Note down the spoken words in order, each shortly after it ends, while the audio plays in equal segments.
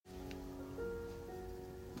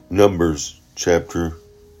Numbers chapter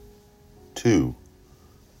 2,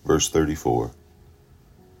 verse 34.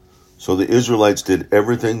 So the Israelites did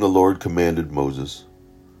everything the Lord commanded Moses.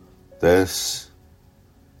 This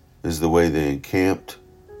is the way they encamped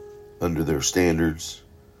under their standards,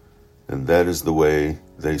 and that is the way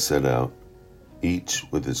they set out, each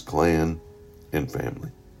with his clan and family.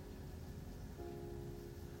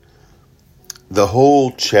 The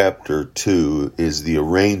whole chapter 2 is the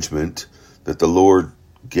arrangement that the Lord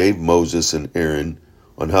gave Moses and Aaron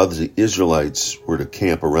on how the Israelites were to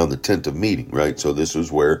camp around the tent of meeting, right? So this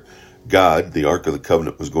was where God, the Ark of the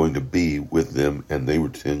Covenant, was going to be with them, and they were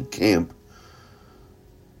to encamp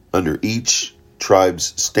under each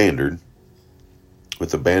tribe's standard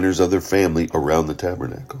with the banners of their family around the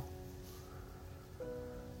tabernacle.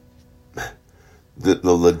 The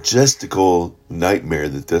logistical nightmare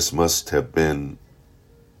that this must have been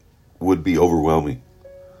would be overwhelming.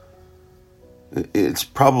 It's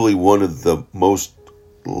probably one of the most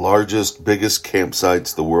largest, biggest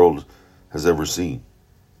campsites the world has ever seen.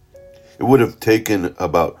 It would have taken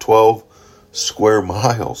about 12 square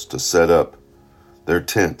miles to set up their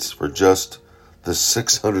tents for just the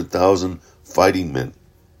 600,000 fighting men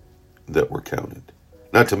that were counted.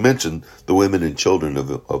 Not to mention the women and children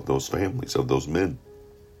of those families, of those men.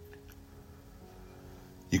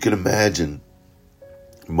 You can imagine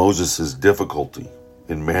Moses' difficulty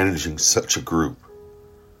in managing such a group.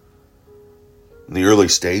 In the early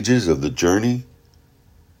stages of the journey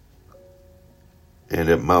and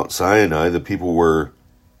at Mount Sinai, the people were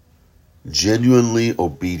genuinely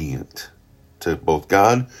obedient to both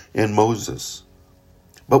God and Moses.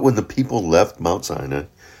 But when the people left Mount Sinai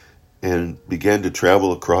and began to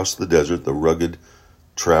travel across the desert, the rugged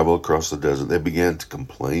travel across the desert, they began to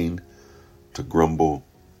complain, to grumble,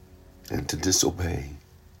 and to disobey.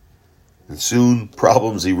 And soon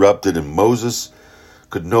problems erupted, and Moses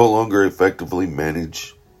could no longer effectively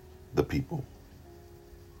manage the people.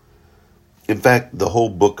 In fact, the whole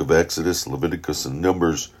book of Exodus, Leviticus, and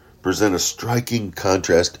Numbers present a striking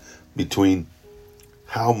contrast between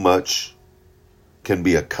how much can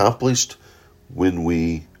be accomplished when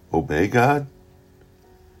we obey God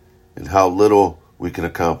and how little we can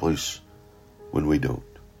accomplish when we don't.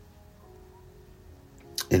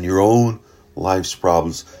 In your own life's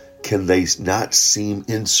problems, can they not seem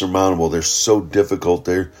insurmountable? They're so difficult.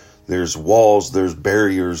 There's walls, there's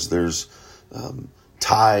barriers, there's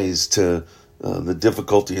ties to the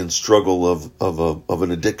difficulty and struggle of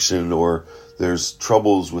an addiction, or there's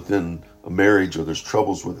troubles within a marriage, or there's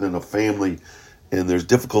troubles within a family, and there's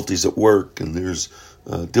difficulties at work, and there's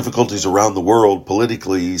difficulties around the world,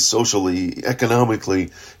 politically, socially,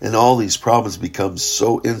 economically, and all these problems become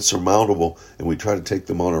so insurmountable, and we try to take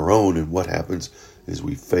them on our own, and what happens is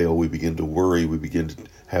we fail, we begin to worry, we begin to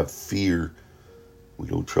have fear, we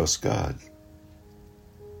don't trust God.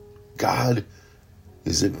 God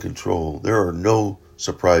is in control. There are no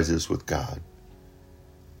surprises with God.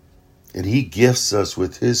 And He gifts us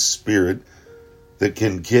with His Spirit that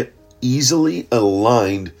can get easily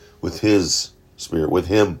aligned with His Spirit, with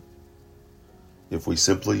Him, if we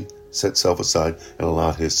simply set self aside and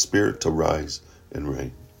allow His Spirit to rise and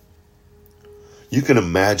reign. You can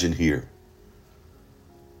imagine here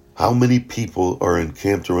how many people are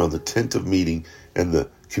encamped around the tent of meeting and the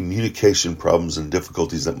communication problems and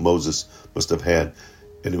difficulties that Moses must have had.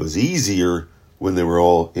 And it was easier when they were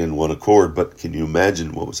all in one accord, but can you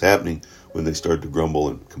imagine what was happening when they started to grumble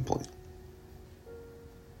and complain?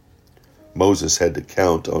 Moses had to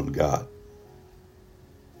count on God.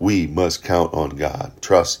 We must count on God,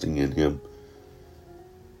 trusting in Him.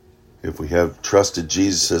 If we have trusted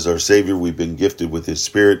Jesus as our Savior, we've been gifted with His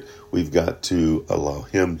Spirit, we've got to allow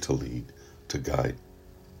Him to lead, to guide,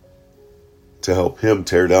 to help Him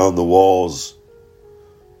tear down the walls,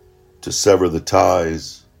 to sever the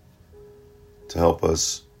ties, to help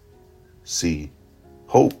us see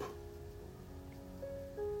hope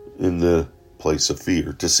in the place of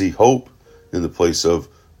fear, to see hope in the place of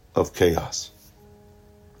chaos.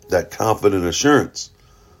 That confident assurance,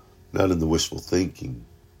 not in the wishful thinking,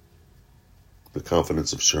 the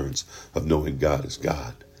confidence assurance of knowing God is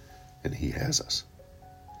God and He has us.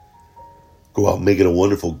 Go out and make it a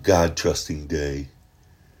wonderful God-trusting day.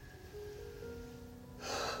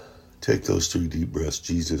 Take those 3 deep breaths.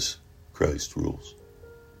 Jesus Christ rules.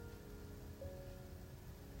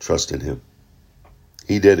 Trust in Him.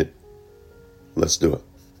 He did it. Let's do it.